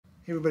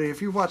Everybody,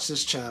 if you watch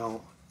this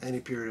channel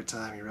any period of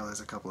time, you realize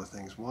a couple of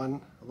things.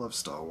 One, I love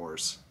Star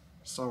Wars.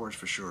 Star Wars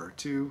for sure.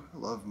 Two, I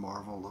love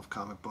Marvel, love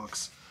comic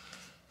books.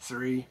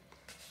 Three,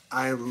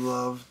 I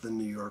love the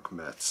New York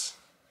Mets.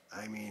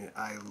 I mean,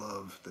 I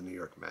love the New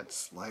York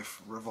Mets. Life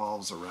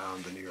revolves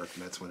around the New York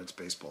Mets when it's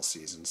baseball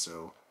season.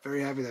 So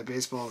very happy that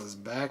baseball is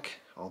back,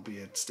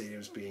 albeit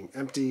stadiums being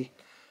empty.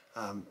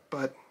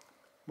 But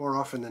more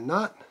often than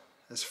not,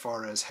 as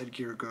far as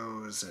headgear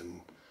goes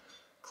and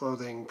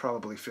clothing,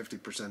 probably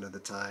 50% of the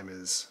time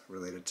is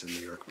related to New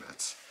York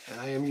Mets.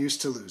 And I am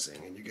used to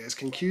losing. And you guys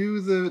can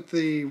cue the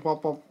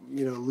womp womp,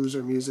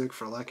 loser music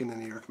for liking the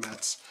New York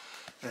Mets.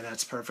 And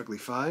that's perfectly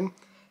fine.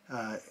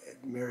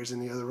 Mary's in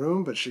the other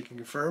room, but she can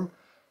confirm.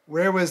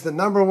 Where was the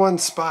 #1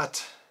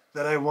 spot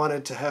that I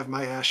wanted to have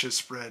my ashes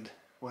spread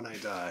when I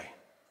die?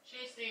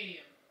 Shea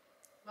Stadium.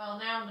 Well,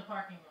 now in the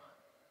parking lot.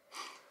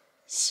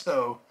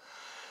 So,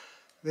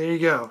 there you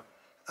go.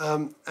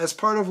 As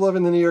part of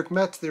loving the New York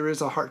Mets, there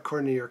is a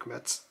hardcore New York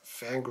Mets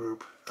fan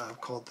group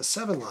called the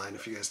 7 Line.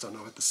 If you guys don't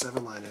know what the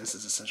 7 Line is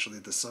essentially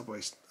the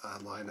subway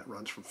line that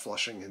runs from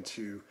Flushing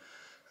into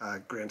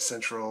Grand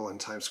Central and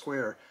Times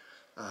Square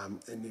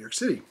in New York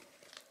City.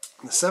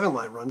 And the 7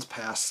 Line runs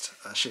past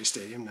Shea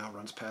Stadium, now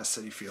runs past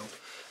Citi Field.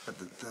 But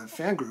the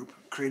fan group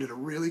created a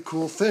really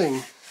cool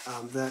thing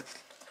that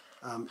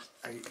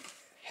I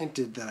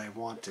hinted that I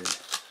wanted.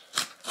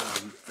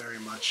 Very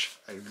much.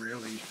 I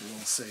rarely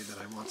will say that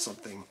I want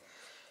something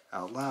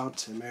out loud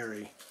to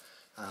Mary,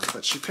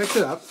 but she picked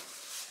it up,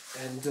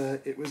 and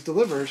it was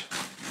delivered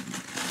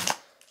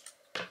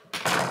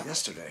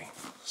yesterday.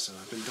 So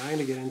I've been dying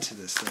to get into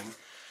this thing,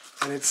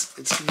 and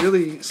it's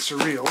really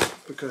surreal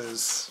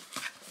because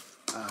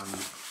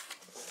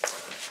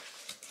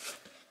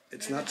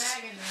it's not. There's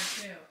a bag in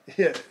there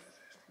too.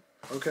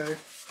 Yeah. Okay.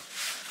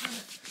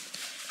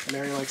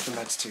 Mary likes the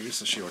Mets too,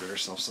 so she ordered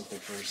herself something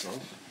for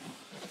herself.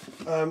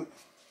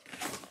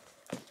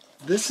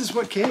 This is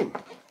what came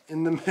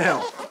in the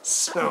mail,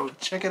 so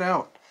check it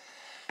out.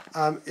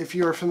 If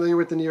you are familiar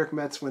with the New York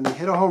Mets, when they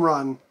hit a home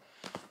run,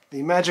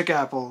 the magic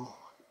apple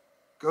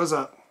goes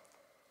up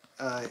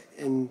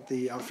in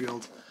the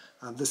outfield.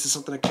 This is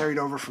something I carried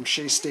over from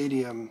Shea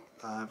Stadium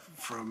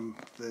from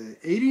the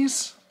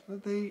 80s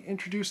that they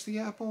introduced the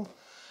apple.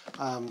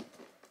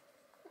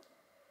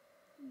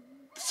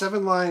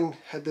 7 Line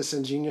had this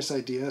ingenious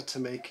idea to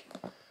make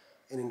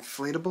an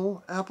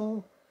inflatable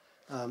apple.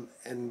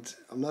 And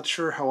I'm not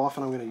sure how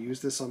often I'm going to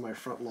use this on my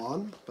front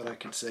lawn, but I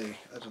can say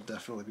that'll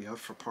definitely be out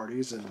for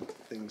parties and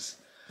things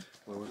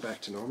when we're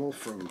back to normal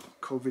from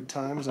COVID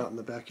times out in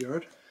the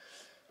backyard.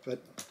 But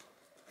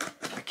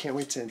I can't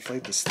wait to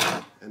inflate this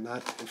thing and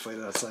not inflate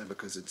it outside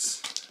because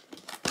it's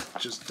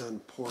just done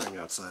pouring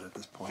outside at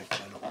this point.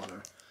 I don't want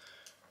to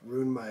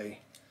ruin my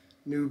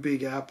new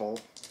big apple.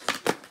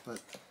 But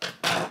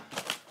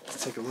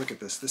let's take a look at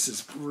this. This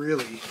is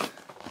really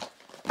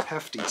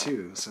hefty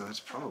too, so it's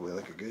probably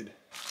like a good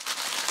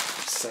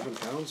 7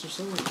 pounds or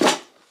so.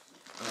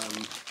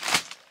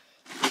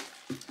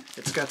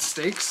 It's got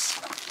stakes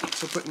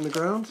to put in the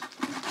ground,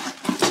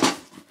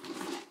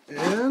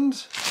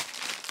 and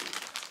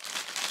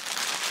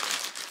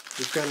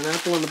we've got an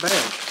apple in the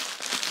bag.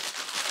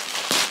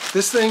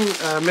 This thing,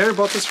 Mary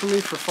bought this for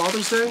me for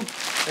Father's Day,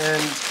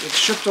 and it's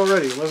shipped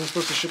already. It wasn't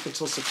supposed to ship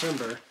until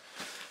September.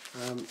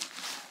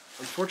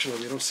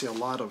 Unfortunately, we don't see a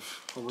lot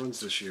of home runs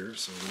this year,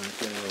 so we're not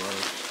getting a lot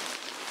of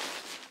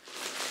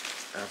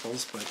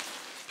apples. But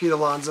Pete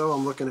Alonso,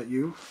 I'm looking at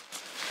you.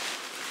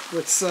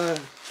 Let's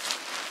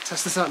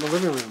test this out in the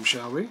living room,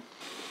 shall we?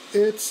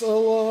 It's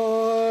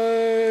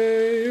alive!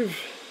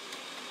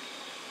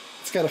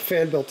 It's got a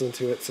fan built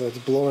into it, so it's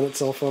blowing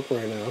itself up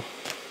right now.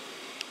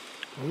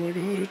 Oh my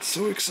god, it's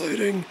so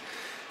exciting!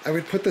 I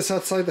would put this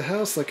outside the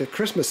house like at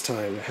Christmas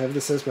time, have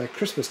this as my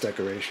Christmas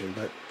decoration,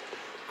 but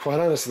quite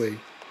honestly,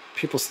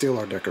 people steal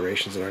our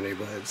decorations in our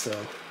neighborhood, so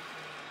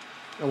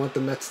I want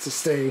the Mets to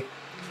stay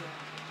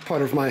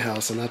part of my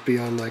house and not be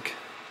on like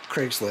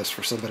Craigslist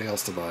for somebody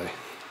else to buy.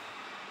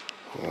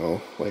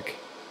 Well, like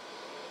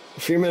a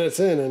few minutes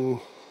in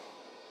and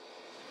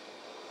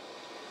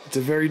it's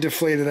a very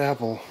deflated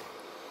apple,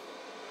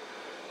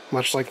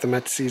 much like the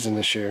Mets season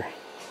this year.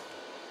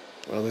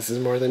 Well, this is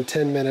more than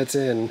 10 minutes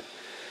in.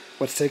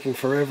 What's taking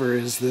forever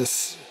is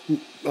this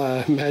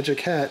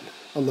magic hat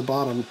on the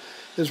bottom.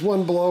 There's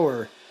one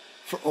blower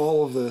for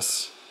all of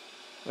this.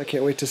 I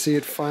can't wait to see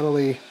it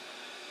finally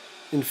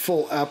in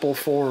full apple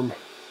form.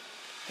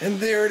 And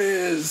there it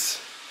is!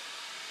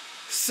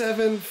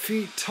 7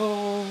 feet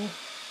tall.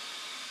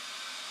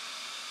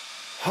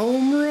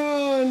 Home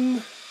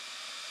run!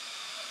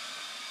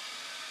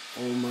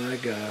 Oh my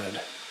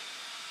god.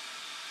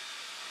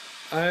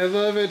 I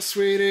love it,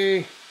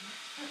 sweetie!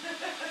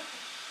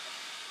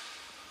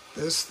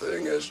 This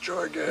thing is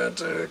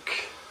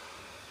gigantic.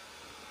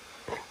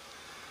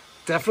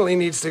 Definitely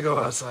needs to go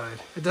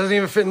outside. It doesn't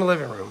even fit in the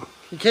living room.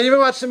 You can't even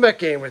watch the Met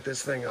game with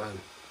this thing on.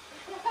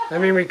 I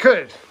mean, we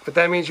could, but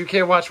that means you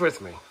can't watch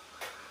with me.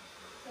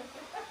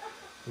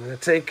 I'm going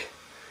to take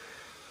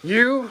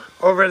you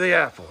over the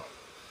apple.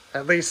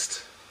 At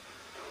least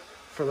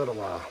for a little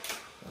while.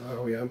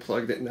 Oh, we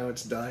unplugged it, now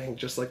it's dying,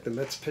 just like the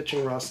Mets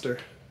pitching roster.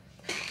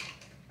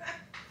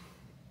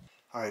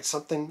 Alright,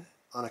 something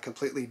on a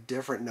completely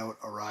different note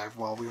arrived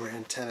while we were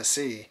in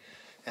Tennessee,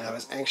 and I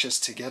was anxious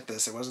to get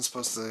this. It wasn't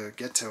supposed to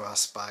get to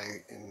us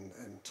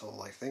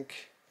until I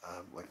think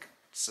like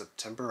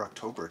September,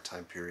 October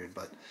time period,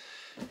 but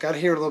got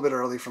here a little bit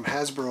early from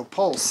Hasbro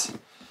Pulse.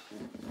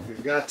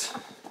 We've got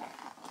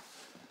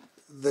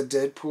the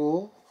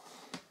Deadpool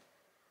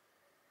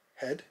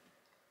head,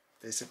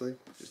 basically.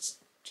 It's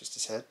just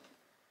his head.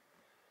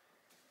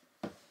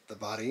 The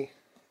body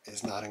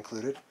is not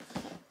included.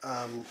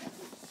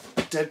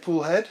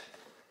 Deadpool head.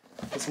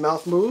 His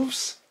mouth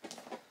moves.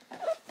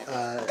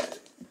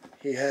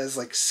 He has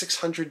like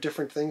 600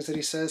 different things that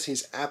he says.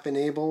 He's app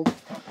enabled.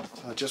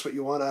 Just what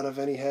you want out of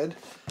any head.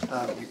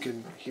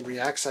 He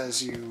reacts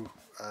as you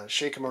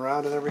shake him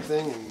around and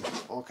everything, and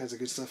all kinds of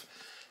good stuff.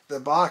 The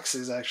box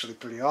is actually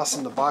pretty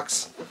awesome. The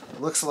box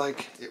looks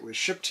like it was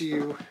shipped to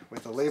you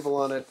with a label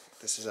on it.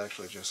 This is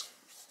actually just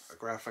a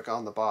graphic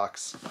on the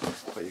box,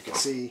 but you can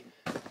see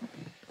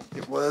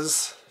it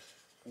was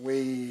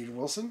Wade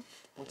Wilson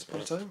once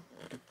upon a time.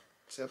 You can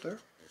see up there.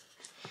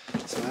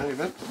 So in any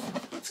event,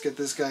 let's get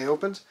this guy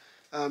opened.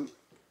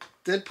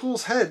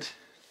 Deadpool's head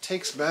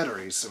takes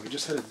batteries, so we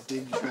just had to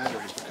dig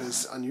batteries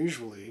because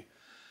unusually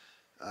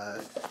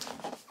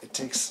it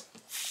takes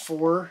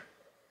 4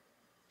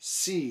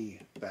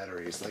 C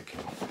batteries. Like,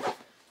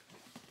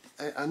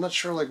 I'm not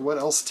sure like what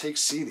else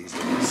takes C these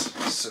days,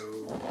 so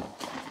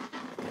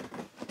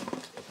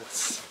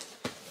that's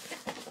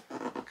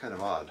kind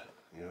of odd.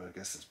 You know, I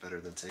guess it's better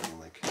than taking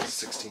like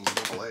 16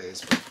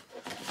 AAAs. But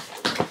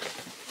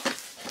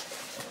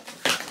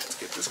let's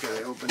get this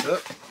guy opened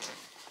up.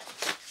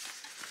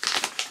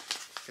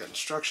 Got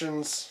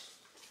instructions.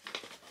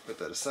 Put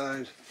that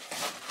aside.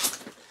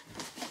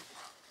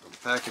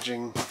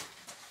 Packaging.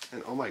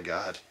 And oh my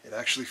god, it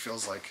actually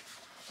feels like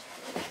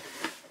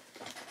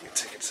I'm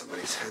taking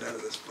somebody's head out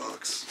of this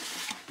box.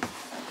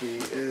 He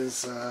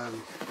is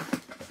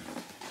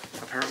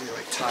apparently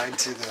like tied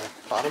to the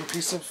bottom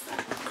piece of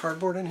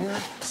cardboard in here.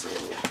 So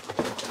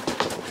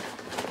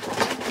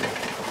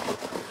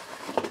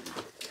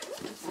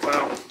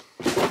wow.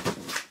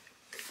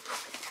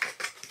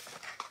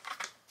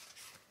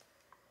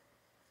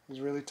 He's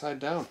really tied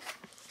down.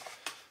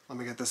 Let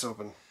me get this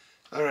open.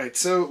 Alright,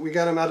 so we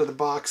got him out of the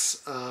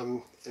box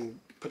and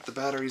put the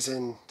batteries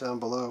in down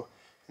below.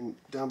 And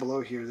down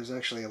below here there's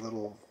actually a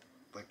little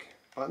like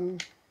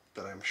button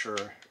that I'm sure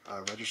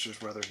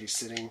registers whether he's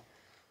sitting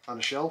on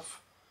a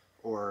shelf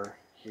or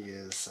he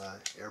is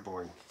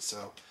airborne.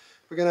 So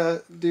we're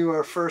gonna do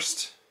our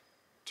first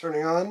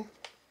turning on.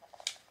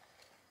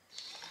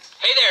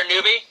 Hey there,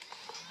 newbie.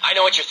 I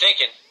know what you're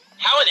thinking.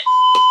 How in the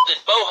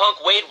did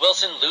Bohunk Wade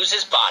Wilson lose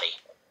his body?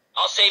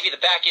 I'll save you the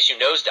back issue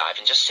nosedive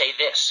and just say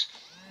this.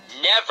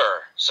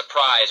 Never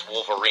surprise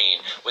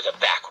Wolverine with a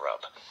back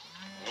rub.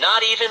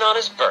 Not even on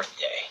his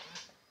birthday.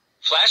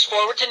 Flash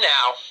forward to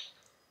now.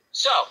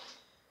 So,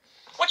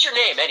 what's your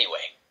name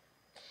anyway?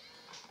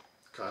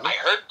 Kyle? I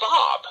heard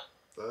Bob.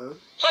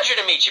 Pleasure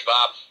to meet you,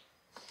 Bob.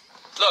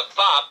 Look,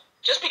 Bob,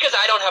 just because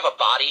I don't have a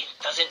body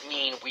doesn't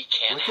mean we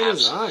can't have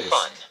some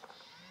fun.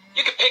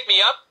 You can pick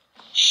me up,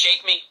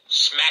 shake me,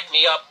 smack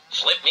me up,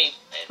 flip me,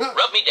 and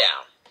rub me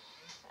down.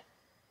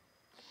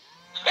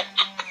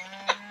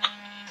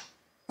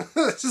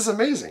 This is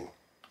amazing.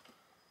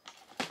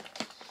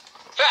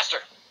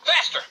 Faster!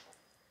 Faster!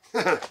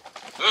 I'm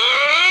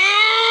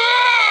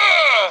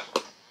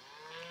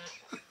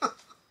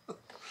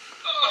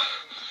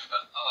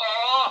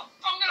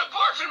gonna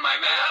barf in my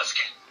mask.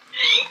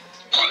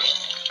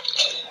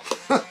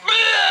 Let's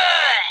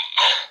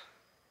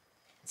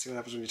see what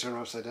happens when you turn him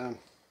upside down.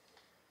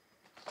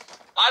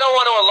 I don't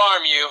want to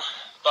alarm you,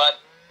 but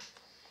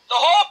the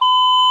whole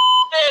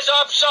is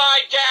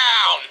upside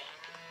down.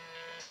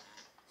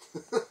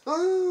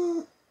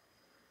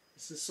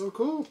 This is so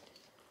cool.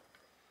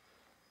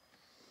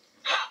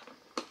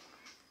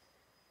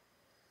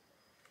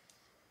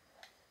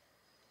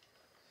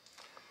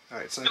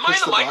 Alright, so Am I in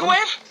the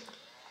microwave?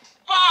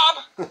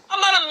 Bob,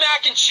 I'm not a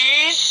mac and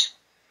cheese.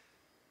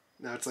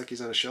 Now it's like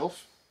he's on a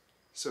shelf.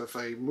 So if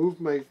I move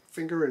my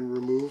finger and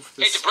remove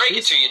this... Hate to break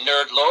it to you,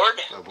 nerd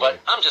lord, but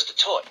I'm just a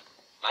toy.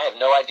 I have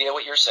no idea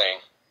what you're saying.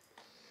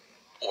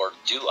 Or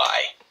do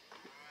I?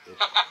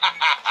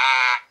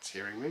 It's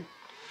hearing me.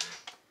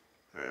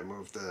 Alright, I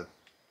moved the...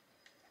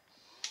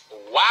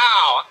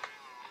 Wow!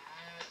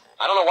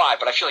 I don't know why,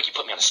 but I feel like you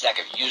put me on a stack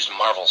of used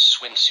Marvel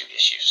swimsuit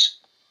issues.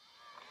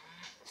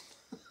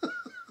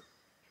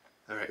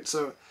 Alright,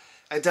 so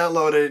I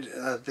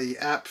downloaded the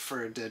app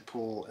for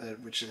Deadpool,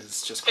 which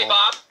is just called... Hey,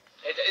 Bob.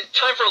 It's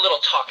time for a little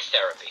talk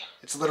therapy.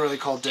 It's literally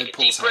called Take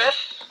Deadpool's a deep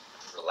breath,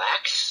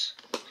 relax,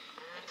 and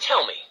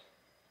tell me,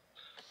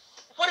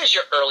 what is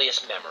your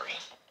earliest memory?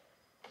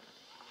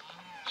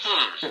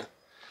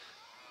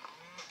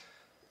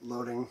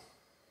 Loading.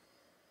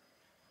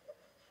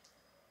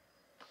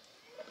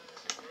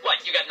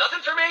 What, you got nothing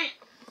for me?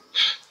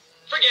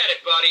 Forget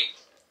it, buddy.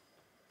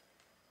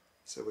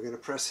 So we're going to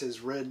press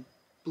his red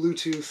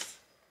Bluetooth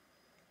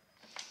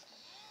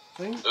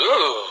thing.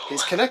 Ooh.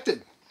 He's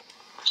connected.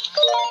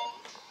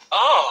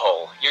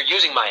 Oh, you're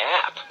using my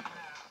app.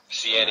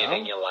 See Yeah.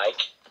 anything you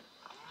like?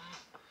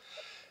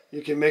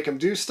 You can make him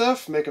do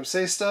stuff, make him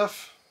say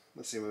stuff.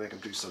 Let's see, we'll make him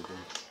do something.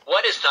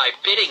 What is thy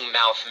bidding,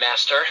 mouth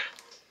master?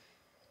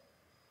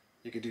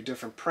 You could do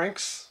different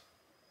pranks.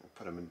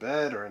 Put him in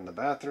bed or in the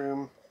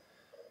bathroom,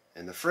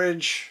 in the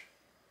fridge.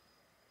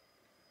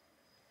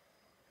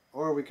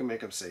 Or we can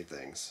make him say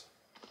things.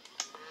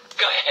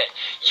 Go ahead,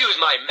 use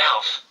my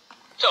mouth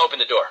to open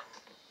the door.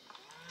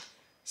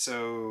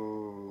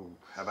 So,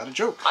 how about a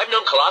joke? I've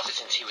known Colossus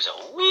since he was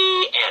a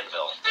wee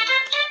anvil.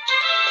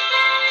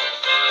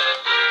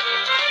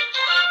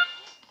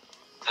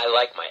 I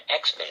like my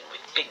X-Men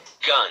with big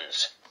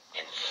guns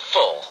and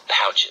full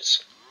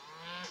pouches.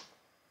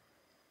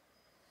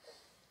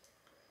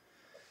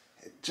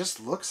 It just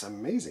looks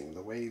amazing.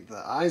 The way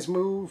the eyes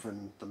move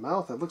and the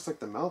mouth. It looks like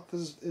the mouth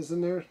is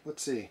in there.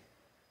 Let's see.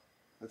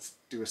 Let's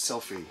do a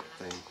selfie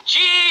thing.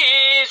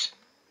 Cheese!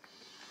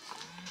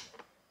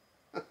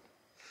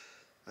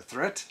 A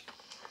threat?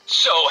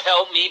 So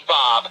help me,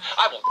 Bob.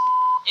 I will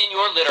in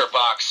your litter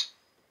box.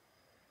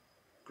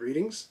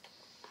 Greetings?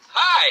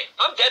 Hi,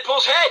 I'm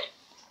Deadpool's head.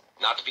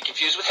 Not to be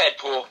confused with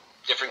Headpool.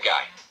 Different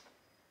guy.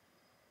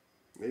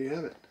 There you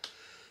have it.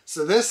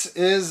 So this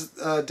is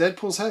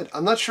Deadpool's head.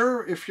 I'm not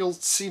sure if you'll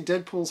see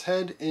Deadpool's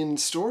head in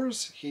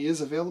stores. He is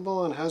available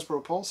on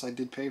Hasbro Pulse. I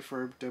did pay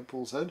for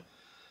Deadpool's head.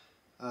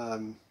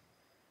 Oh,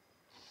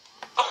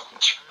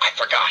 I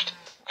forgot.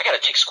 I gotta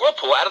take Squirrel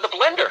Pool out of the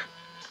blender.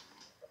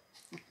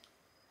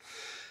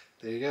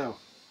 There you go.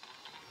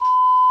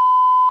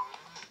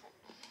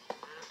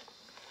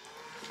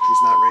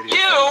 He's not radio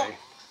friendly.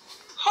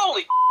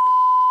 Holy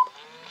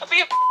I'll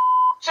be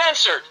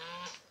censored.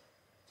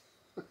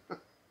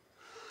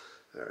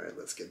 Alright,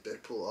 let's get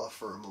Deadpool off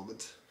for a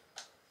moment.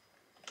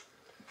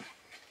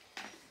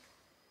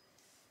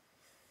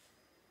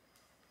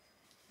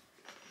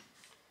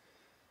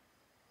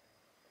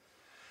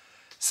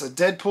 So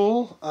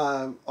Deadpool,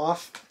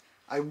 off.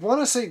 I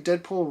want to say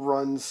Deadpool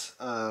runs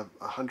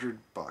 $100.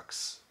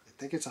 I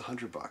think it's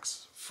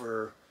 $100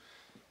 for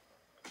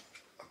a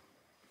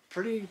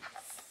pretty,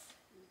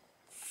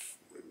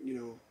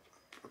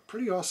 a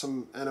pretty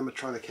awesome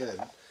animatronic head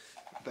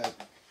that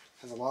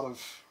has a lot of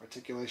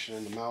articulation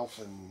in the mouth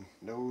and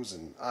nose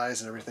and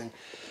eyes and everything.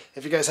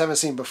 If you guys haven't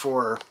seen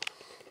before,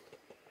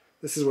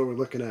 this is what we're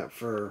looking at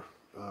for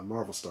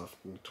Marvel stuff,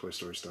 and Toy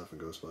Story stuff, and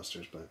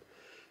Ghostbusters. But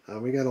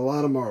we got a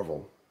lot of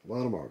Marvel,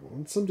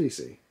 and some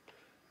DC,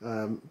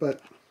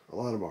 but a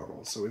lot of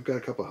Marvel. So we've got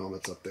a couple of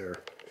helmets up there.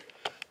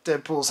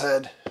 Deadpool's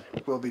head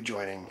will be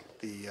joining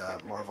the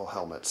Marvel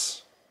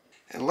helmets.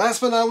 And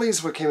last but not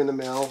least, what came in the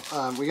mail,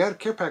 we got a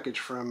care package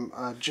from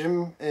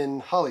Jim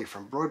and Holly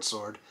from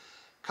Broadsword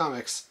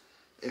Comics.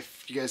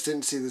 If you guys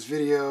didn't see this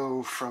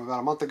video from about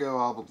a month ago,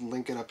 I'll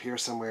link it up here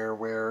somewhere,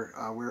 where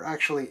we're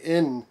actually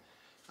in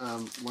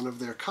one of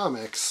their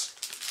comics,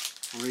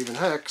 Raven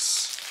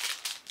Hex,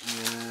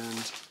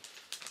 and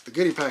the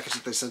goodie package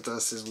that they sent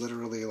us is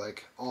literally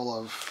like all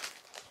of,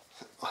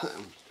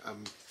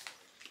 I'm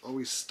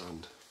always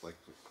stunned, like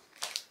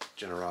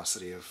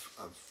generosity of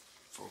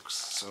folks.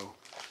 So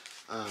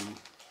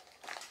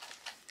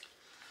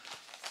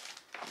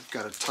we've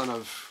got a ton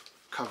of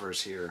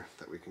covers here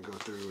that we can go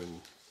through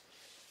and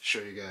show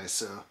you guys.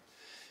 So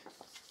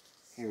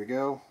here we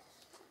go.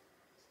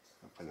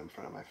 I'll put it in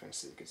front of my face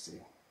so you can see.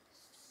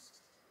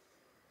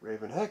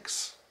 Raven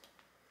Hex,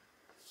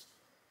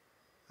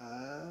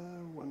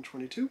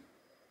 122,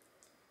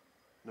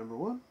 number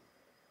 1,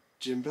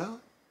 Jim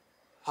Bell,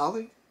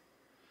 Holly,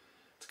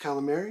 to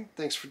Calamari,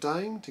 thanks for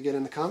dying to get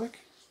in the comic.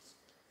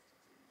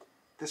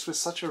 This was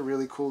such a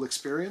really cool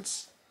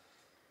experience.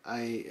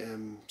 I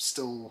am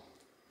still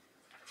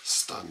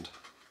stunned,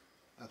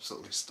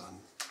 absolutely stunned,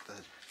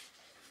 that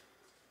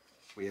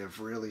we have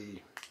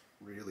really,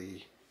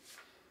 really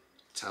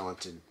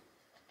talented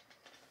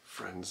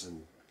friends,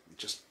 and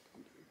just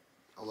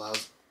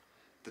allows,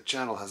 the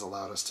channel has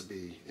allowed us to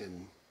be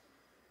in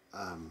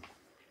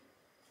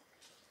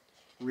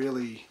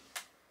really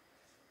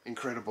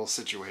incredible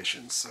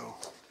situations. So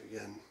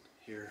again,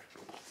 here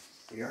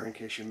we are in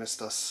case you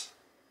missed us.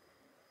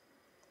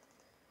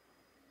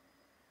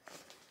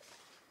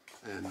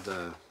 And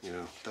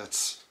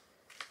that's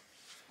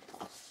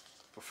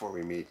before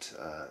we meet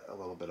a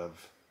little bit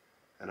of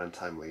an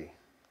untimely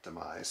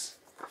demise.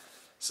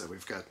 So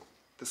we've got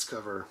this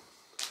cover,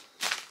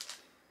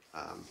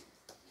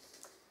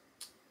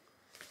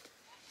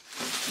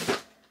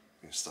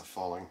 stuff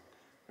falling.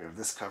 We have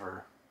this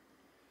cover,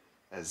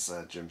 as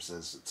Jim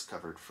says, it's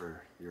covered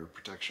for your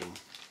protection,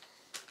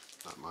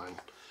 not mine.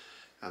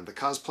 And the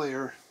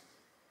cosplayer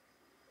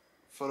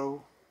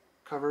photo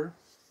cover,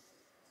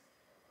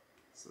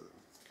 so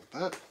got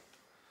that.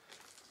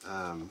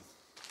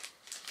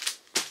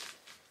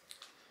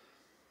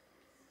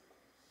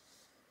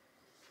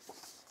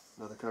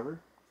 Another cover.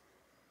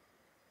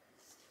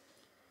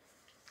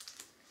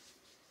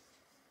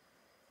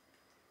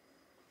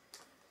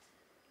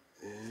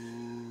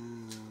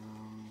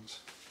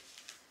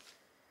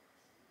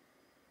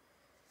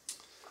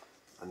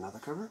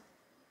 Another cover.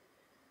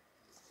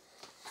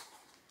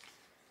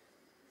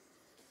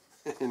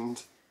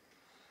 And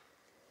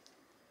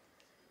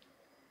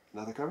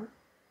another cover.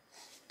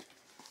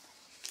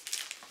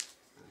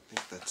 I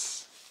think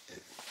that's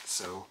it.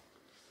 So,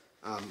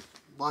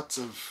 lots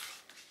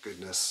of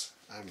goodness.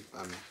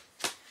 I'm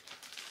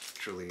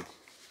truly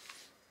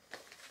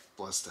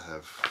blessed to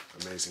have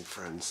amazing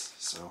friends.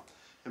 So,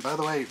 and by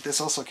the way, this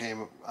also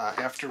came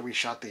after we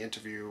shot the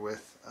interview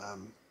with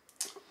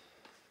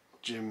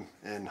Jim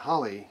and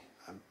Holly.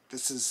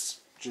 This is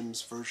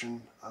Jim's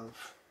version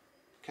of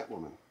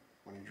Catwoman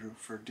when he drew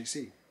for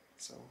DC.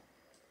 So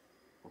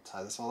we'll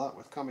tie this all out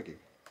with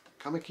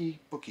comic-y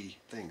booky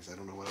things. I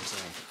don't know what I'm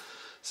saying.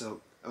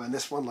 So, oh, and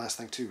this one last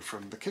thing too,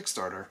 from the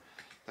Kickstarter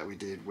that we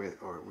did with,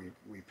 or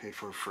we paid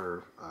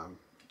for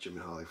Jim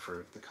and Holly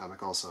for the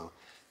comic also.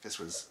 This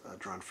was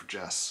drawn for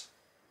Jess.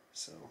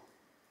 So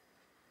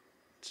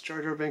it's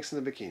Jar Jar Binks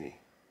in the bikini,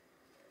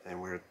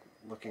 and we're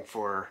looking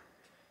for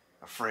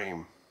a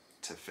frame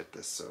to fit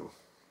this. So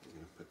I'm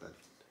gonna put that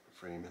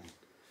frame in.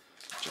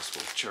 Jess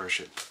will cherish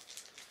it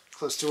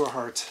close to her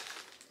heart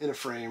in a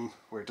frame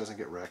where it doesn't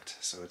get wrecked.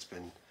 So it's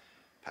been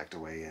packed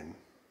away in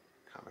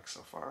comics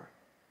so far.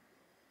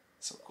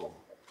 So cool.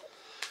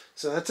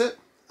 So that's it.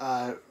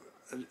 A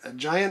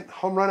giant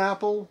home run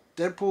apple,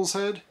 Deadpool's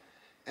head,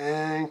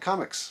 and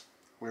comics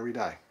where we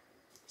die.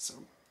 So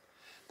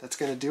that's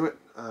going to do it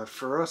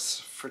for us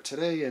for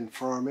today and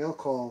for our mail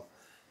call.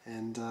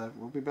 And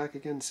we'll be back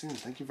again soon.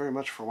 Thank you very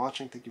much for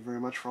watching. Thank you very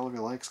much for all of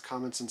your likes,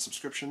 comments, and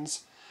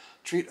subscriptions.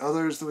 Treat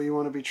others the way you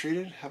want to be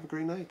treated. Have a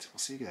great night. We'll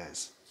see you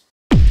guys.